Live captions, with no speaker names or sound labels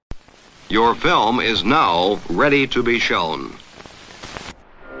Your film is now ready to be shown.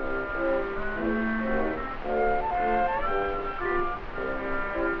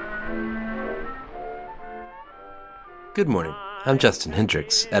 Good morning. I'm Justin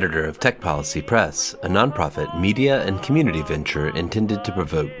Hendricks, editor of Tech Policy Press, a nonprofit media and community venture intended to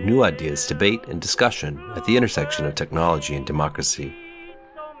provoke new ideas, debate, and discussion at the intersection of technology and democracy.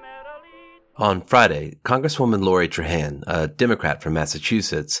 On Friday, Congresswoman Lori Trahan, a Democrat from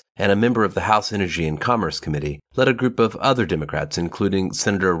Massachusetts and a member of the House Energy and Commerce Committee, led a group of other Democrats, including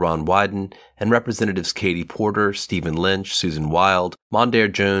Senator Ron Wyden and Representatives Katie Porter, Stephen Lynch, Susan Wild,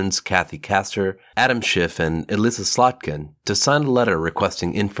 Mondaire Jones, Kathy Castor, Adam Schiff, and Elissa Slotkin, to sign a letter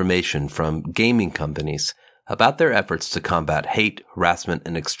requesting information from gaming companies about their efforts to combat hate, harassment,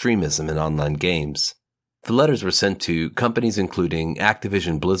 and extremism in online games. The letters were sent to companies including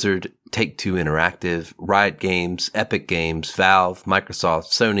Activision Blizzard, Take-Two Interactive, Riot Games, Epic Games, Valve, Microsoft,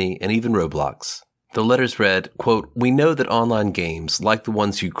 Sony, and even Roblox. The letters read, quote, "We know that online games, like the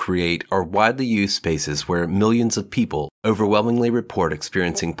ones you create, are widely used spaces where millions of people overwhelmingly report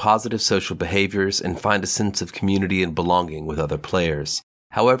experiencing positive social behaviors and find a sense of community and belonging with other players.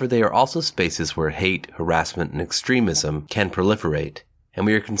 However, they are also spaces where hate, harassment, and extremism can proliferate, and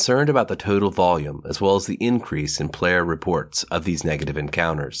we are concerned about the total volume as well as the increase in player reports of these negative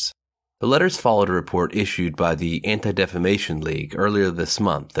encounters." The letters followed a report issued by the Anti-Defamation League earlier this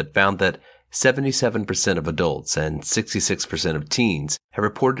month that found that 77% of adults and 66% of teens have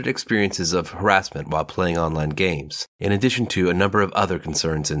reported experiences of harassment while playing online games, in addition to a number of other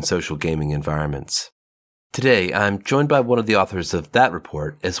concerns in social gaming environments. Today, I'm joined by one of the authors of that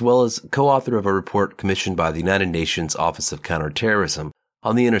report, as well as co-author of a report commissioned by the United Nations Office of Counterterrorism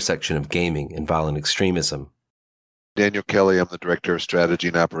on the intersection of gaming and violent extremism. Daniel Kelly, I'm the Director of Strategy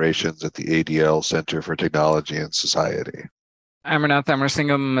and Operations at the ADL Center for Technology and Society. Amarnath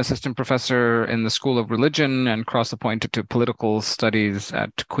Amarasingam, Assistant Professor in the School of Religion and cross-appointed to Political Studies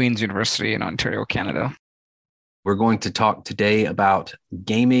at Queen's University in Ontario, Canada. We're going to talk today about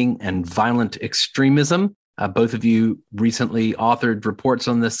gaming and violent extremism. Both of you recently authored reports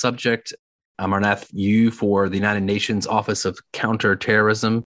on this subject. Amarnath, you for the United Nations Office of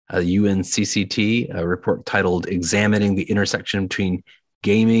Counterterrorism, UNCCT, a report titled Examining the Intersection Between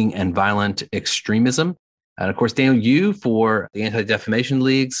Gaming and Violent Extremism. And of course, Daniel, you for the Anti-Defamation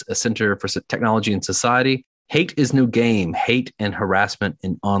League's Center for Technology and Society, Hate is No Game, Hate and Harassment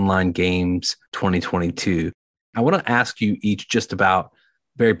in Online Games 2022. I want to ask you each just about,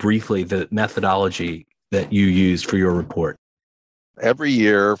 very briefly, the methodology that you used for your report. Every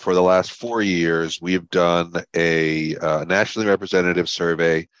year for the last 4 years, we've done a nationally representative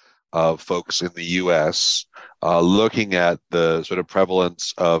survey of folks in the U.S. Looking at the sort of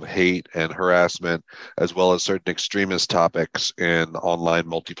prevalence of hate and harassment, as well as certain extremist topics in online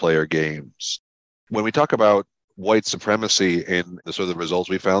multiplayer games. When we talk about white supremacy in the sort of the results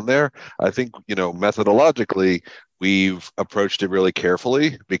we found there, I think, methodologically, we've approached it really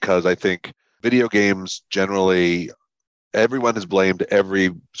carefully, because I think video games generally, everyone has blamed every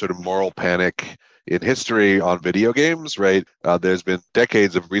sort of moral panic in history on video games, right? There's been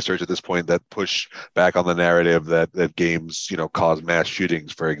decades of research at this point that push back on the narrative that games, cause mass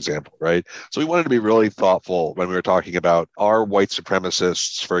shootings, for example, right? So we wanted to be really thoughtful when we were talking about, are white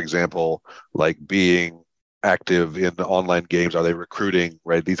supremacists, for example, like being active in online games? Are they recruiting,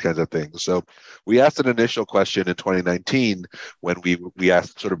 right? These kinds of things. So we asked an initial question in 2019 when we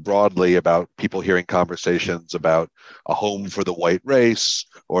asked sort of broadly about people hearing conversations about a home for the white race,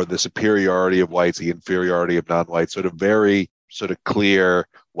 or the superiority of whites, the inferiority of non-whites, sort of very sort of clear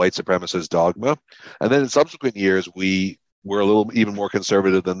white supremacist dogma. And then in subsequent years, we were a little even more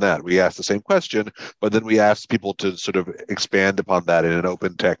conservative than that. We asked the same question, but then we asked people to sort of expand upon that in an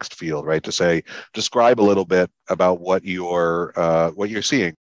open text field, right? To say, describe a little bit about what you're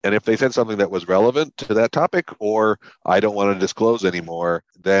seeing. And if they said something that was relevant to that topic, or I don't want to disclose anymore,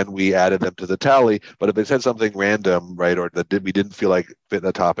 then we added them to the tally. But if they said something random, right, or that we didn't feel like fit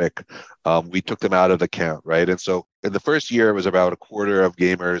the topic, we took them out of the count, right? And so in the first year, it was about a quarter of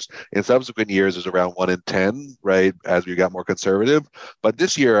gamers. In subsequent years, it was around 1 in 10, right, as we got more conservative. But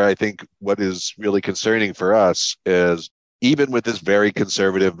this year, I think what is really concerning for us is, even with this very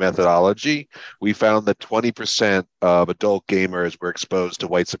conservative methodology, we found that 20% of adult gamers were exposed to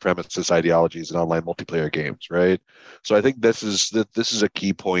white supremacist ideologies in online multiplayer games, right? So I think this is a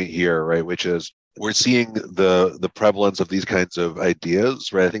key point here, right? Which is, we're seeing the prevalence of these kinds of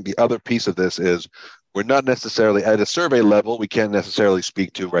ideas, right? I think the other piece of this is we're not necessarily at a survey level, we can't necessarily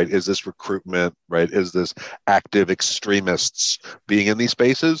speak to, right, is this recruitment, right? Is this active extremists being in these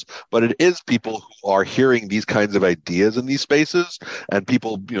spaces? But it is people who are hearing these kinds of ideas in these spaces and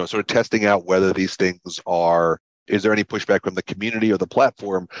people, sort of testing out whether these things are, is there any pushback from the community or the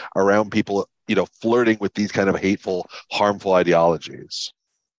platform around people, flirting with these kind of hateful, harmful ideologies.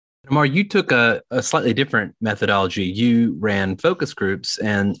 Amar, you took a slightly different methodology. You ran focus groups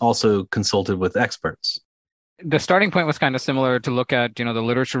and also consulted with experts. The starting point was kind of similar to look at, the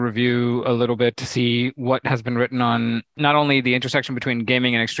literature review a little bit to see what has been written on not only the intersection between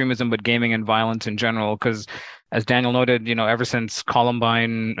gaming and extremism, but gaming and violence in general. Because as Daniel noted, ever since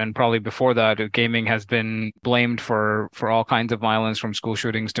Columbine and probably before that, gaming has been blamed for all kinds of violence, from school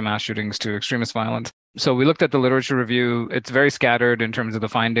shootings to mass shootings to extremist violence. So we looked at the literature review. It's very scattered in terms of the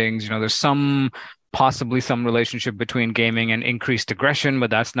findings. There's possibly some relationship between gaming and increased aggression, but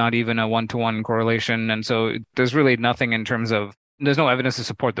that's not even a one-to-one correlation. And so there's really nothing in terms of, there's no evidence to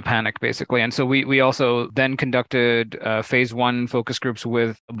support the panic, basically. And so we also then conducted phase 1 focus groups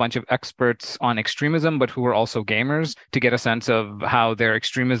with a bunch of experts on extremism, but who were also gamers, to get a sense of how their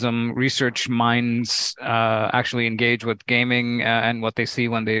extremism research minds actually engage with gaming and what they see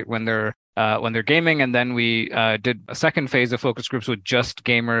when they're gaming. And then we did a second phase of focus groups with just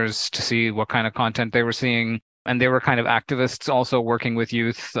gamers to see what kind of content they were seeing. And they were kind of activists also working with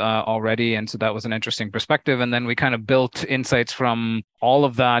youth already. And so that was an interesting perspective. And then we kind of built insights from all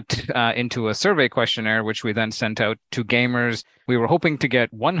of that into a survey questionnaire, which we then sent out to gamers. We were hoping to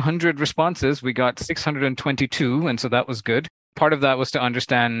get 100 responses. We got 622. And so that was good. Part of that was to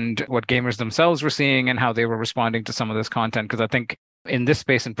understand what gamers themselves were seeing and how they were responding to some of this content. Because I think in this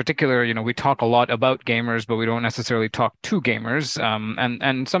space in particular, we talk a lot about gamers, but we don't necessarily talk to gamers.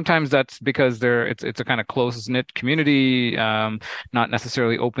 And sometimes that's because it's a kind of close-knit community, not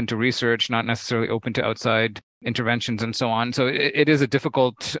necessarily open to research, not necessarily open to outside interventions and so on. So it is a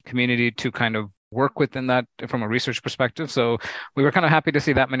difficult community to kind of work within that from a research perspective. So we were kind of happy to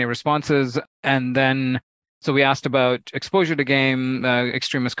see that many responses. And then so we asked about exposure to game,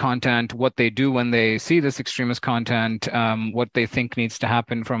 extremist content, what they do when they see this extremist content, what they think needs to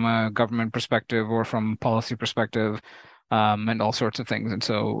happen from a government perspective or from policy perspective, and all sorts of things. And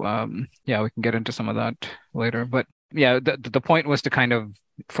so, we can get into some of that later. But yeah, the point was to kind of,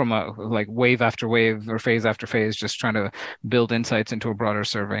 from a like wave after wave or phase after phase, just trying to build insights into a broader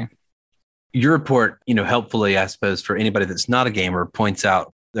survey. Your report, helpfully, I suppose, for anybody that's not a gamer, points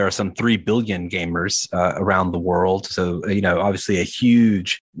out there are some 3 billion gamers around the world. So, obviously a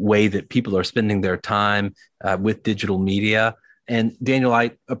huge way that people are spending their time with digital media. And Daniel,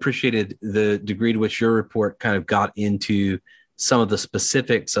 I appreciated the degree to which your report kind of got into some of the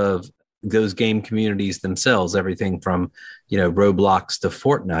specifics of those game communities themselves, everything from, Roblox to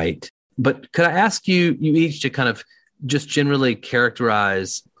Fortnite. But could I ask you each to kind of just generally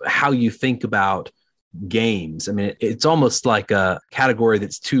characterize how you think about games? I mean, it's almost like a category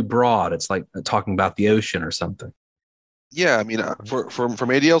that's too broad. It's like talking about the ocean or something. Yeah, I mean, from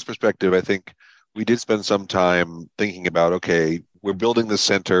ADL's perspective, I think we did spend some time thinking about, okay, we're building this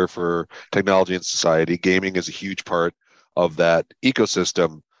center for technology and society. Gaming is a huge part of that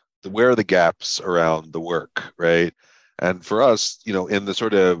ecosystem. Where are the gaps around the work, right? And for us, in the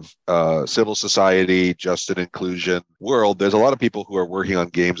sort of civil society, justice and inclusion world, there's a lot of people who are working on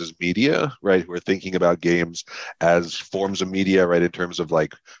games as media, right? Who are thinking about games as forms of media, right? In terms of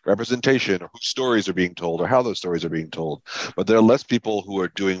like representation, or whose stories are being told, or how those stories are being told. But there are less people who are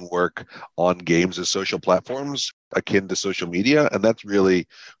doing work on games as social platforms akin to social media. And that's really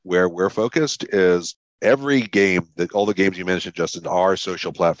where we're focused, is every game, all the games you mentioned, Justin, are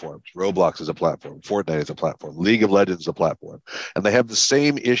social platforms. Roblox is a platform. Fortnite is a platform. League of Legends is a platform. And they have the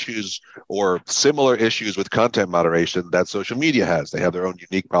same issues or similar issues with content moderation that social media has. They have their own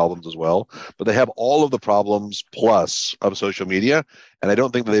unique problems as well, but they have all of the problems plus of social media. And I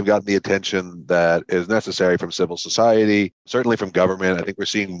don't think that they've gotten the attention that is necessary from civil society, certainly from government. I think we're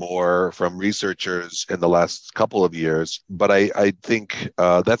seeing more from researchers in the last couple of years. But I think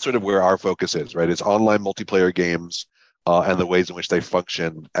that's sort of where our focus is, right? It's online multiplayer games and the ways in which they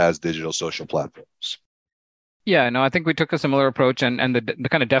function as digital social platforms. Yeah, no, I think we took a similar approach, and the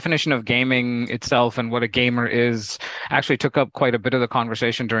kind of definition of gaming itself and what a gamer is actually took up quite a bit of the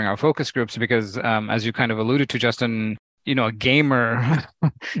conversation during our focus groups, because as you kind of alluded to, Justin, a gamer,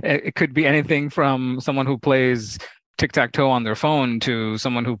 it could be anything from someone who plays tic-tac-toe on their phone to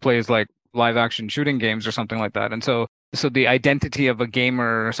someone who plays like live action shooting games or something like that. And so So the identity of a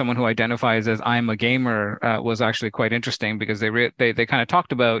gamer, someone who identifies as I'm a gamer, was actually quite interesting because they kind of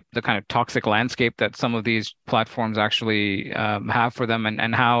talked about the kind of toxic landscape that some of these platforms actually have for them,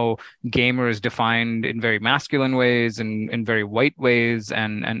 and how gamer is defined in very masculine ways and in very white ways,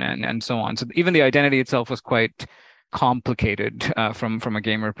 and so on. So even the identity itself was quite complicated from a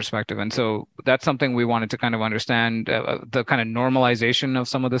gamer perspective. And so that's something we wanted to kind of understand, the kind of normalization of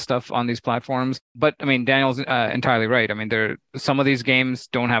some of this stuff on these platforms. But I mean, Daniel's entirely right. I mean, some of these games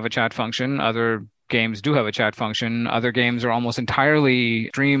don't have a chat function. Other games do have a chat function. Other games are almost entirely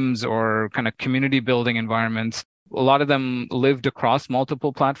streams or kind of community building environments. A lot of them lived across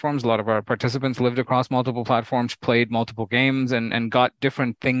multiple platforms. A lot of our participants lived across multiple platforms, played multiple games, and got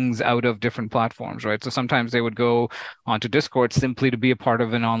different things out of different platforms, right? So sometimes they would go onto Discord simply to be a part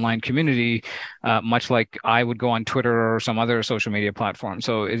of an online community, much like I would go on Twitter or some other social media platform.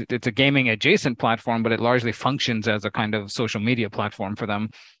 So it's a gaming adjacent platform, but it largely functions as a kind of social media platform for them.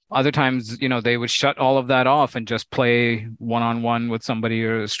 Other times, they would shut all of that off and just play one-on-one with somebody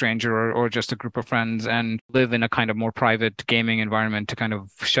or a stranger or just a group of friends and live in a kind of more private gaming environment to kind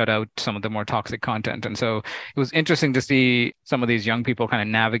of shut out some of the more toxic content. And so it was interesting to see some of these young people kind of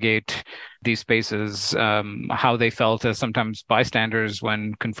navigate these spaces, how they felt as sometimes bystanders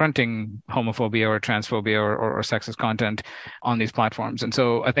when confronting homophobia or transphobia or sexist content on these platforms. And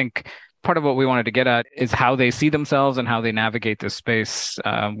so I think part of what we wanted to get at is how they see themselves and how they navigate this space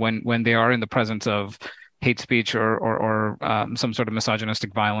when they are in the presence of hate speech or some sort of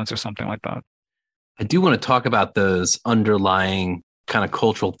misogynistic violence or something like that. I do want to talk about those underlying kind of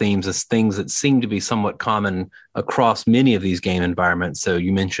cultural themes as things that seem to be somewhat common across many of these game environments. So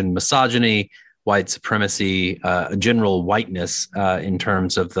you mentioned misogyny, white supremacy, general whiteness in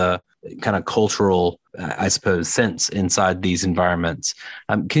terms of the kind of cultural, I suppose, sense inside these environments.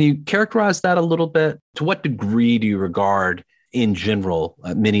 Can you characterize that a little bit? To what degree do you regard, in general,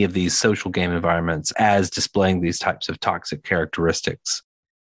 many of these social game environments as displaying these types of toxic characteristics?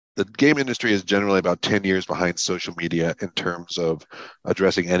 The game industry is generally about 10 years behind social media in terms of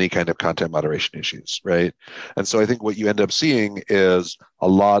addressing any kind of content moderation issues, right? And so I think what you end up seeing is a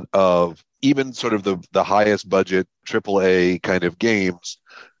lot of even sort of the highest budget AAA kind of games,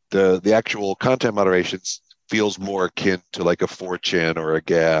 the actual content moderation feels more akin to like a 4chan or a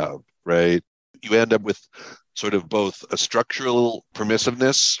Gab, right? You end up with sort of both a structural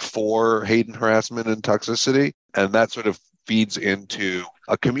permissiveness for hate and harassment and toxicity, and that sort of feeds into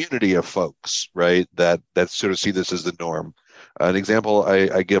a community of folks, right, that sort of see this as the norm. An example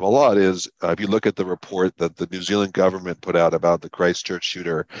I give a lot is if you look at the report that the New Zealand government put out about the Christchurch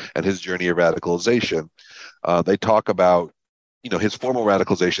shooter and his journey of radicalization, they talk about his formal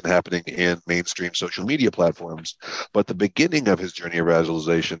radicalization happening in mainstream social media platforms, but the beginning of his journey of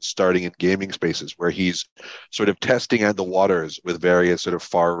radicalization starting in gaming spaces where he's sort of testing out the waters with various sort of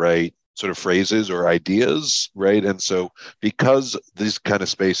far-right sort of phrases or ideas, right? And so because these kind of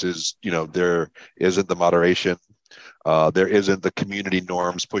spaces, there isn't the moderation, there isn't the community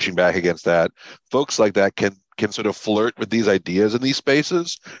norms pushing back against that, folks like that can sort of flirt with these ideas in these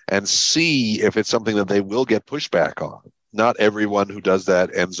spaces and see if it's something that they will get pushback on. Not everyone who does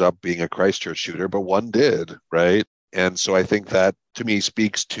that ends up being a Christchurch shooter, but one did, right? And so I think that, to me,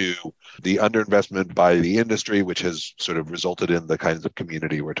 speaks to the underinvestment by the industry, which has sort of resulted in the kinds of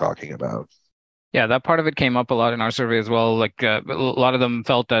community we're talking about. Yeah, that part of it came up a lot in our survey as well. Like a lot of them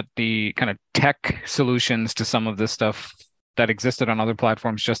felt that the kind of tech solutions to some of this stuff that existed on other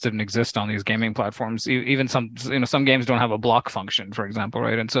platforms just didn't exist on these gaming platforms. Even some games don't have a block function, for example,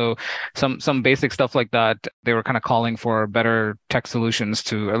 right? And so some basic stuff like that, they were kind of calling for better tech solutions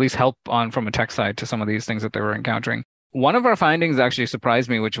to at least help on from a tech side to some of these things that they were encountering. One of our findings actually surprised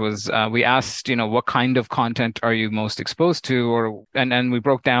me, which was we asked, what kind of content are you most exposed to, and we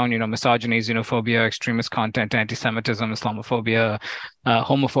broke down, misogyny, xenophobia, extremist content, anti-Semitism, Islamophobia,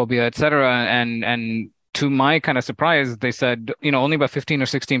 homophobia, et cetera, and to my kind of surprise, they said, only about 15 or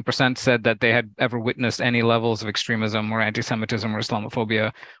 16% said that they had ever witnessed any levels of extremism or anti-Semitism or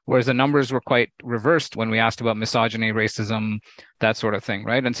Islamophobia, whereas the numbers were quite reversed when we asked about misogyny, racism, that sort of thing,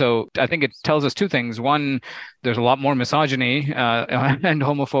 right? And so I think it tells us two things. One, there's a lot more misogyny and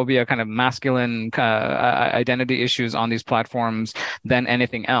homophobia, kind of masculine identity issues on these platforms than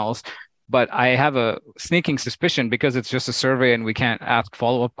anything else. But I have a sneaking suspicion, because it's just a survey and we can't ask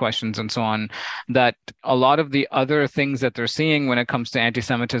follow-up questions and so on, that a lot of the other things that they're seeing when it comes to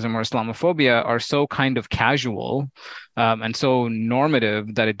anti-Semitism or Islamophobia are so kind of casual and so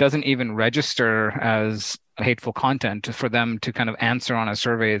normative that it doesn't even register as hateful content for them to kind of answer on a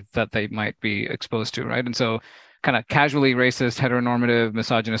survey that they might be exposed to, right? And so kind of casually racist, heteronormative,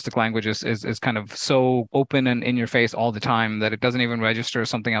 misogynistic language is kind of so open and in your face all the time that it doesn't even register as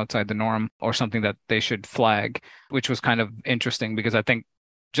something outside the norm or something that they should flag, which was kind of interesting because I think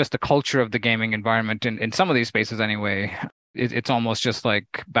just the culture of the gaming environment in some of these spaces anyway, it's almost just like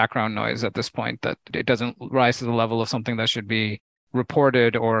background noise at this point, that it doesn't rise to the level of something that should be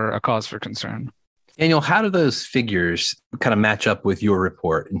reported or a cause for concern. Daniel, how do those figures kind of match up with your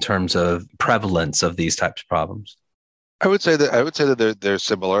report in terms of prevalence of these types of problems? I would say that they're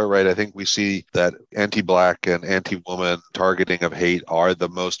similar, right? I think we see that anti-Black and anti-woman targeting of hate are the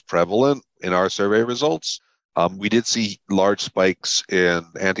most prevalent in our survey results. We did see large spikes in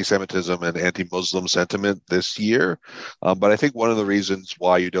anti-Semitism and anti-Muslim sentiment this year. But I think one of the reasons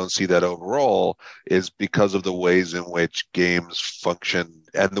why you don't see that overall is because of the ways in which games function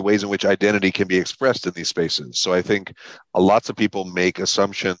and the ways in which identity can be expressed in these spaces. So I think lots of people make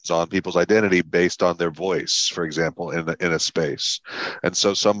assumptions on people's identity based on their voice, for example, in a space. And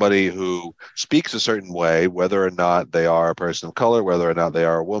so somebody who speaks a certain way, whether or not they are a person of color, whether or not they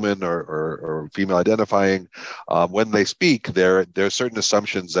are a woman or female identifying, when they speak, there are certain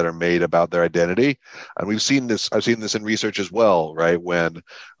assumptions that are made about their identity. And I've seen this in research as well, right? When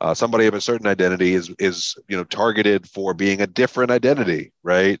somebody of a certain identity is targeted for being a different identity,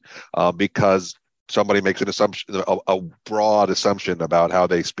 right? Because somebody makes an assumption, a broad assumption about how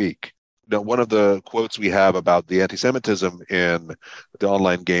they speak. One of the quotes we have about the anti-Semitism in the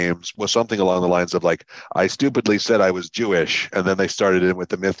online games was something along the lines of like, I stupidly said I was Jewish, and then they started in with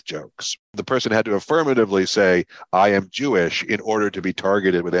the myth jokes. The person had to affirmatively say, I am Jewish in order to be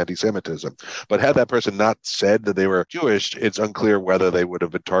targeted with anti-Semitism. But had that person not said that they were Jewish, it's unclear whether they would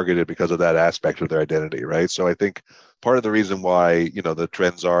have been targeted because of that aspect of their identity, right? So I think part of the reason why, the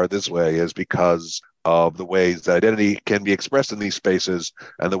trends are this way is because of the ways that identity can be expressed in these spaces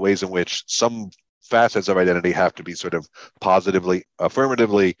and the ways in which some facets of identity have to be sort of positively,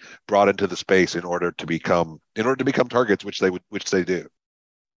 affirmatively brought into the space in order to become targets, which they do.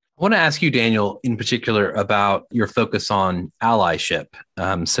 I want to ask you, Daniel, in particular about your focus on allyship.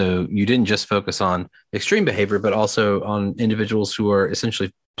 So you didn't just focus on extreme behavior, but also on individuals who are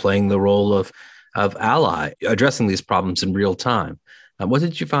essentially playing the role of ally, addressing these problems in real time. What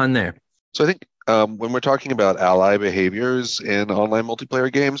did you find there? So I think when we're talking about ally behaviors in online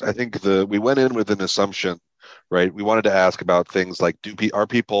multiplayer games, I think we went in with an assumption, right? We wanted to ask about things like, are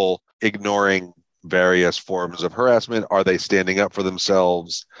people ignoring various forms of harassment? Are they standing up for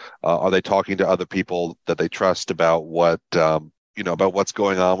themselves? Are they talking to other people that they trust about about what's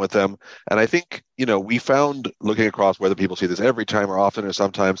going on with them? And I think, we found, looking across whether people see this every time or often or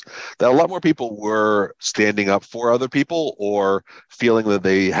sometimes, that a lot more people were standing up for other people or feeling that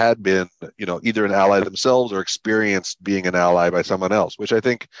they had been, either an ally themselves or experienced being an ally by someone else, which I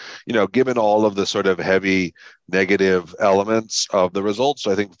think, given all of the sort of heavy negative elements of the results,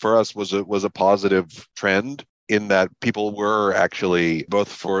 I think for us was a positive trend, in that people were actually, both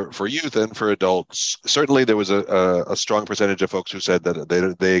for youth and for adults. Certainly there was a strong percentage of folks who said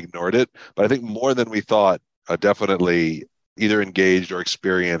that they ignored it, but I think more than we thought, definitely either engaged or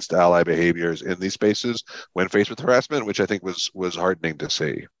experienced ally behaviors in these spaces when faced with harassment, which I think was heartening to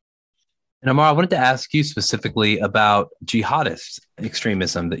see. And Amar, I wanted to ask you specifically about jihadist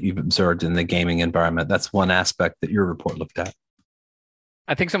extremism that you've observed in the gaming environment. That's one aspect that your report looked at.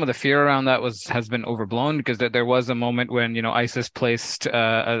 I think some of the fear around that has been overblown, because there was a moment when ISIS placed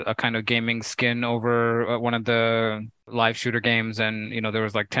a kind of gaming skin over one of the live shooter games, and there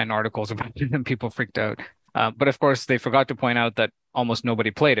was like 10 articles about it, and people freaked out. But of course, they forgot to point out that almost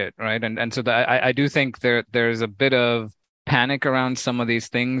nobody played it, right? And so I do think there's a bit of panic around some of these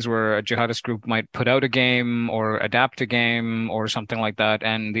things where a jihadist group might put out a game or adapt a game or something like that,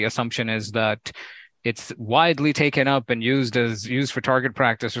 and the assumption is that it's widely taken up and used for target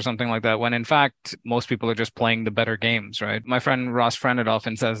practice or something like that, when in fact most people are just playing the better games, right? My friend Ross Frennett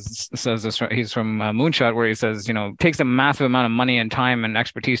often says this. He's from Moonshot, where he says, it takes a massive amount of money and time and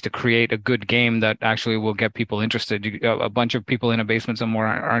expertise to create a good game that actually will get people interested. A bunch of people in a basement somewhere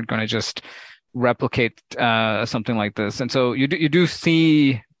aren't going to just replicate something like this. And so you do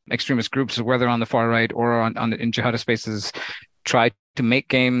see extremist groups, whether on the far right or in jihadist spaces, try to make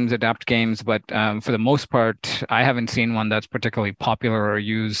games, adapt games, but for the most part, I haven't seen one that's particularly popular or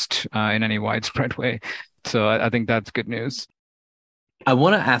used in any widespread way. So I think that's good news. I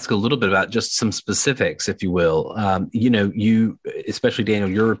want to ask a little bit about just some specifics, if you will. You, especially Daniel,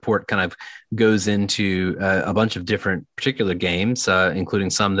 your report kind of goes into a bunch of different particular games, including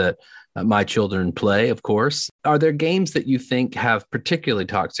some that my children play, of course. Are there games that you think have particularly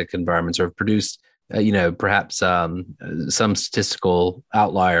toxic environments or have produced perhaps some statistical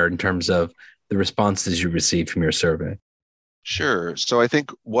outlier in terms of the responses you received from your survey? Sure. So I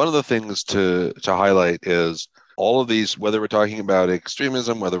think one of the things to highlight is all of these, whether we're talking about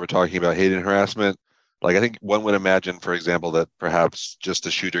extremism, whether we're talking about hate and harassment, like I think one would imagine, for example, that perhaps just the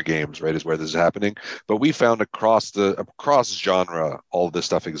shooter games, right, is where this is happening. But we found across genre, all of this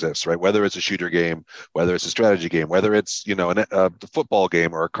stuff exists, right? Whether it's a shooter game, whether it's a strategy game, whether it's a football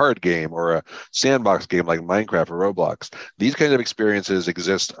game or a card game or a sandbox game like Minecraft or Roblox. These kind of experiences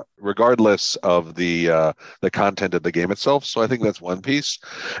exist regardless of the content of the game itself. So I think that's one piece,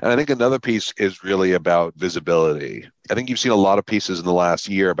 and I think another piece is really about visibility. I think you've seen a lot of pieces in the last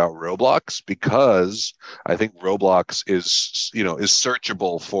year about Roblox because I think Roblox is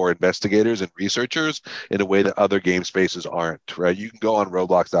searchable for investigators and researchers in a way that other game spaces aren't, right? You can go on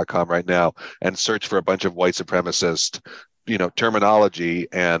roblox.com right now and search for a bunch of white supremacist terminology.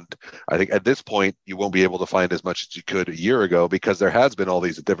 And I think at this point, you won't be able to find as much as you could a year ago because there has been all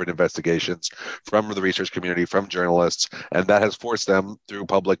these different investigations from the research community, from journalists, and that has forced them through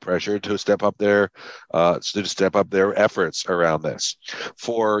public pressure to step up their efforts around this.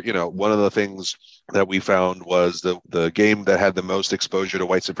 For, one of the things that we found was the game that had the most exposure to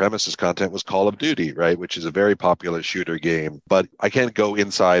white supremacist content was Call of Duty, right? Which is a very popular shooter game. But I can't go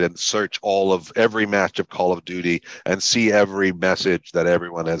inside and search all of every match of Call of Duty and see every message that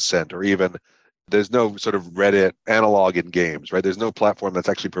everyone has sent, or even there's no sort of Reddit analog in games, right? There's no platform that's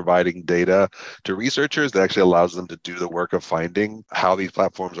actually providing data to researchers that actually allows them to do the work of finding how these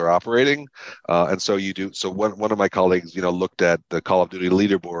platforms are operating. And so you do. So one of my colleagues, looked at the Call of Duty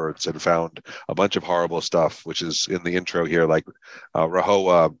leaderboards and found a bunch of horrible stuff, which is in the intro here, like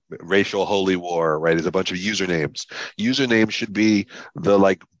Rahowa, racial holy war, right? Is a bunch of usernames. Usernames should be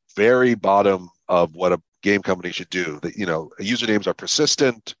the very bottom of what a game company should do. That usernames are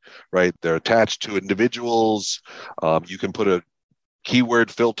persistent, right? They're attached to individuals. You can put a keyword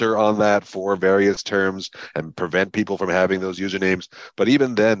filter on that for various terms and prevent people from having those usernames. But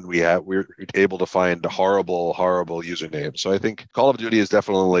even then, we're able to find horrible usernames. So I think Call of Duty is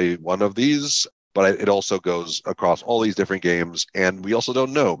definitely one of these. But it also goes across all these different games, and we also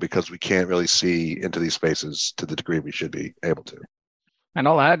don't know because we can't really see into these spaces to the degree we should be able to. And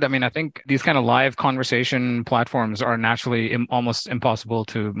I'll add, I mean, I think these kind of live conversation platforms are naturally almost impossible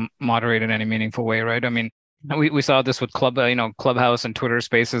to moderate in any meaningful way, right? I mean, we saw this with Clubhouse and Twitter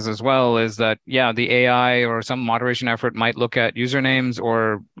Spaces as well, is that, yeah, the AI or some moderation effort might look at usernames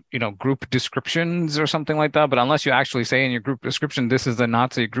or, group descriptions or something like that. But unless you actually say in your group description, this is the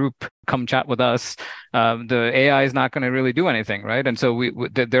Nazi group, come chat with us, the AI is not going to really do anything, right? And so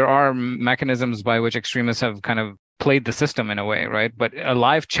there are mechanisms by which extremists have kind of played the system in a way, right? But a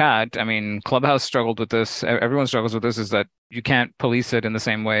live chat, I mean, Clubhouse struggled with this. Everyone struggles with this, is that you can't police it in the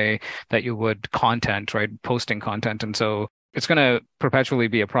same way that you would content, right? Posting content. And so it's going to perpetually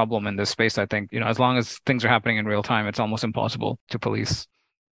be a problem in this space, I think. As long as things are happening in real time, it's almost impossible to police.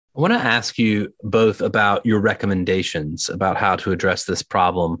 I want to ask you both about your recommendations about how to address this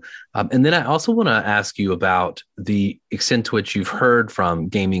problem. And then I also want to ask you about the extent to which you've heard from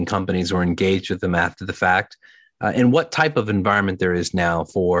gaming companies or engaged with them after the fact. And what type of environment there is now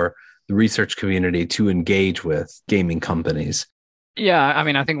for the research community to engage with gaming companies. Yeah, I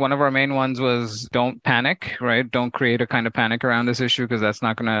mean, I think one of our main ones was don't panic, right? Don't create a kind of panic around this issue because that's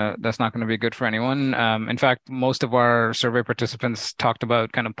not gonna be good for anyone. In fact, most of our survey participants talked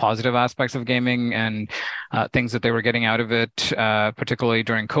about kind of positive aspects of gaming and things that they were getting out of it, particularly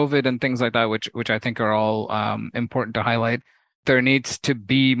during COVID and things like that, which I think are all important to highlight. There needs to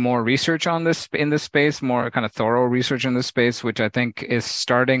be more research on this in this space, more kind of thorough research in this space, which I think is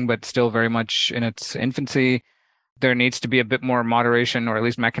starting, but still very much in its infancy. There needs to be a bit more moderation, or at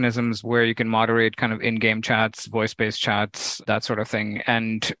least mechanisms where you can moderate kind of in-game chats, voice-based chats, that sort of thing.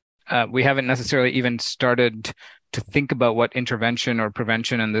 And we haven't necessarily even started to think about what intervention or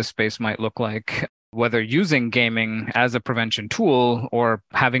prevention in this space might look like, whether using gaming as a prevention tool or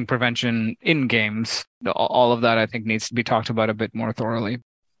having prevention in games. All of that, I think, needs to be talked about a bit more thoroughly.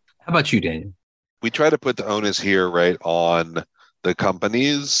 How about you, Daniel? We try to put the onus here, right, on the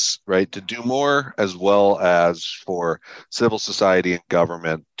companies, right, to do more, as well as for civil society and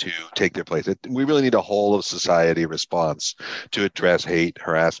government to take their place. We really need a whole of society response to address hate,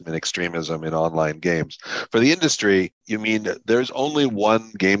 harassment, extremism in online games. For the industry, there's only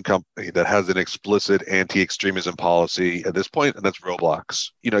one game company that has an explicit anti-extremism policy at this point, and that's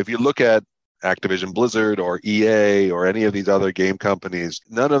Roblox. If you look at Activision Blizzard or EA or any of these other game companies,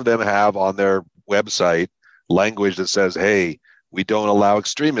 none of them have on their website language that says, hey, we don't allow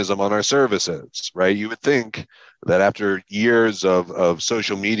extremism on our services, right? You would think that after years of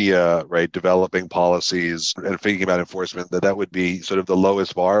social media, right, developing policies and thinking about enforcement, that would be sort of the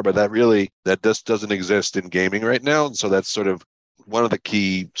lowest bar, but that just doesn't exist in gaming right now. And so that's sort of one of the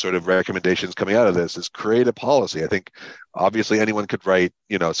key sort of recommendations coming out of this is create a policy. I think obviously anyone could write,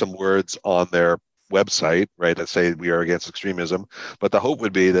 some words on their website, right, that say we are against extremism. But the hope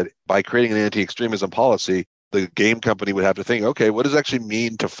would be that by creating an anti-extremism policy, the game company would have to think, okay, what does it actually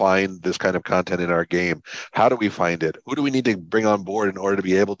mean to find this kind of content in our game? How do we find it? Who do we need to bring on board in order to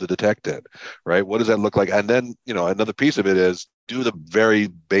be able to detect it, right? What does that look like? And then, another piece of it is do the very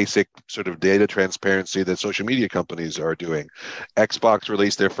basic sort of data transparency that social media companies are doing. Xbox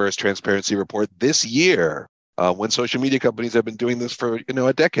released their first transparency report this year, when social media companies have been doing this for,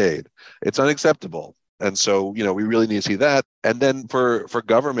 a decade. It's unacceptable. And so, we really need to see that. And then for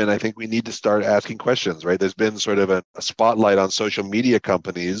government, I think we need to start asking questions, right? There's been sort of a spotlight on social media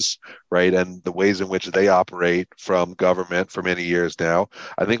companies, right? And the ways in which they operate from government for many years now.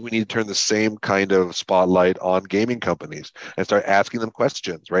 I think we need to turn the same kind of spotlight on gaming companies and start asking them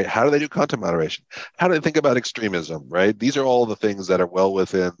questions, right? How do they do content moderation? How do they think about extremism, right? These are all the things that are well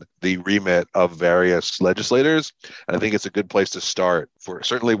within the remit of various legislators. And I think it's a good place to start.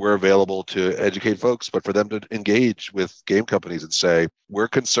 Certainly we're available to educate folks, but for them to engage with game companies and say, we're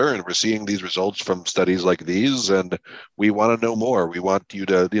concerned, we're seeing these results from studies like these, and we want to know more. We want you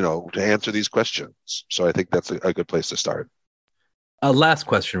to, to answer these questions. So I think that's a good place to start. Last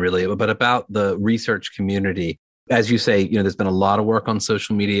question, really, but about the research community. As you say, there's been a lot of work on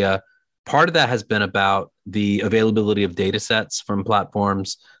social media. Part of that has been about the availability of data sets from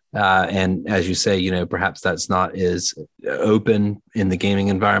platforms. And as you say, perhaps that's not as open in the gaming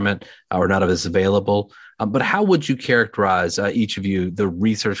environment or not as available. But how would you characterize, each of you, the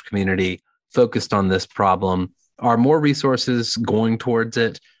research community focused on this problem? Are more resources going towards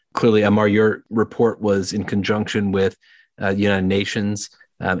it? Clearly, Amar, your report was in conjunction with United Nations,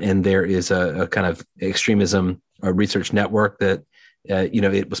 and there is a kind of extremism research network that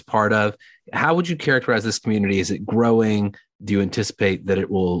it was part of. How would you characterize this community? Is it growing? Do you anticipate that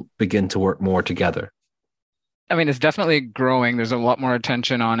it will begin to work more together? I mean, it's definitely growing. There's a lot more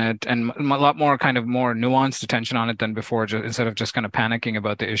attention on it and a lot more kind of more nuanced attention on it than before, instead of just kind of panicking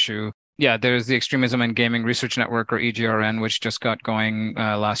about the issue. Yeah, there's the Extremism and Gaming Research Network, or EGRN, which just got going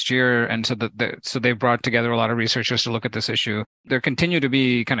last year. And so they brought together a lot of researchers to look at this issue. There continue to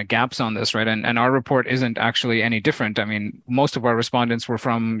be kind of gaps on this, right? And our report isn't actually any different. I mean, most of our respondents were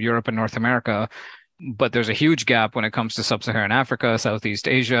from Europe and North America. But there's a huge gap when it comes to sub-Saharan Africa, Southeast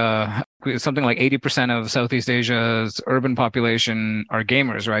Asia. Something like 80% of Southeast Asia's urban population are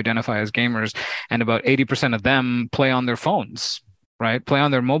gamers or identify as gamers. And about 80% of them play on their phones, right? Play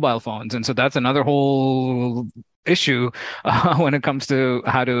on their mobile phones. And so that's another whole issue when it comes to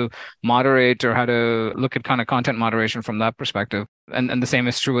how to moderate or how to look at kind of content moderation from that perspective. And the same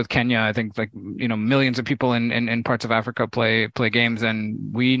is true with Kenya. I think millions of people in parts of Africa play games,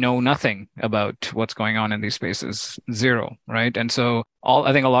 and we know nothing about what's going on in these spaces. Zero, right? And so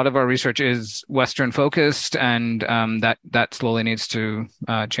I think a lot of our research is Western focused, and that slowly needs to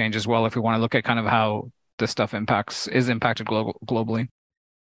change as well if we want to look at kind of how this stuff is impacted globally.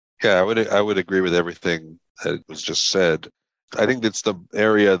 Yeah, I would agree with everything that was just said. I think it's the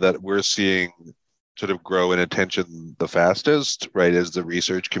area that we're seeing sort of grow in attention the fastest, right, is the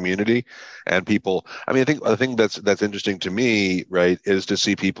research community and people. I mean, I think the thing that's interesting to me, right, is to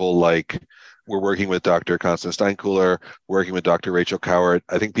see people like we're working with Dr. Constance Steinkuhler, working with Dr. Rachel Cowart.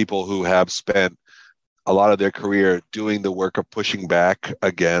 I think people who have spent a lot of their career doing the work of pushing back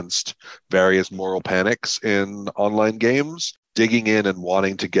against various moral panics in online games, digging in and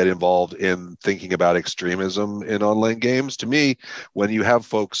wanting to get involved in thinking about extremism in online games. To me, when you have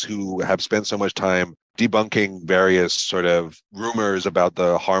folks who have spent so much time debunking various sort of rumors about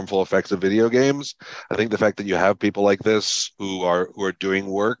the harmful effects of video games, I think the fact that you have people like this who are doing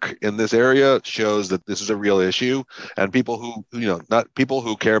work in this area shows that this is a real issue. And people who, not people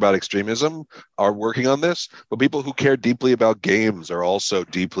who care about extremism are working on this, but people who care deeply about games are also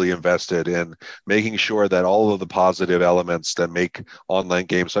deeply invested in making sure that all of the positive elements that make online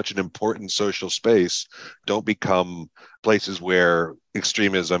games such an important social space don't become places where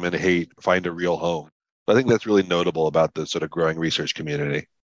extremism and hate find a real home. I think that's really notable about the sort of growing research community.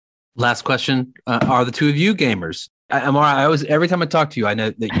 Last question. Are the two of you gamers? Amara, every time I talk to you, I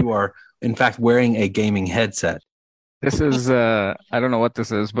know that you are, in fact, wearing a gaming headset. This is, I don't know what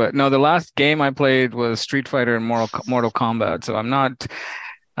this is, but no, the last game I played was Street Fighter and Mortal Kombat. So I'm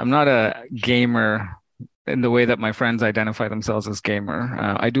not a gamer in the way that my friends identify themselves as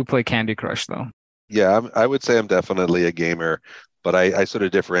gamer. I do play Candy Crush, though. Yeah, I would say I'm definitely a gamer. but I sort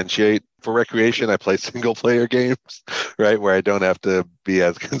of differentiate. For recreation, I play single player games, right, where I don't have to be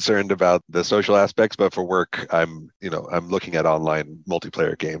as concerned about the social aspects. But for work, I'm looking at online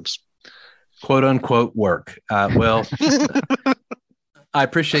multiplayer games. Quote unquote work. Well, I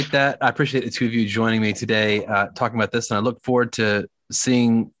appreciate that. I appreciate the two of you joining me today, talking about this, and I look forward to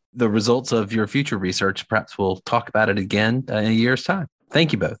seeing the results of your future research. Perhaps we'll talk about it again in a year's time.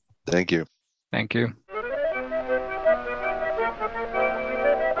 Thank you both. Thank you. Thank you.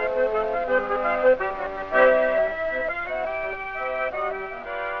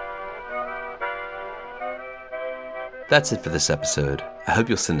 That's it for this episode. I hope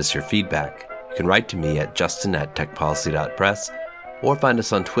you'll send us your feedback. You can write to me at justin@techpolicy.press or find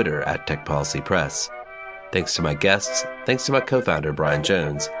us on Twitter @techpolicypress. Thanks to my guests, thanks to my co-founder Brian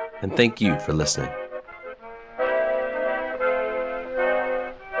Jones, and thank you for listening.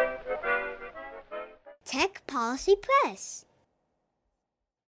 Tech Policy Press.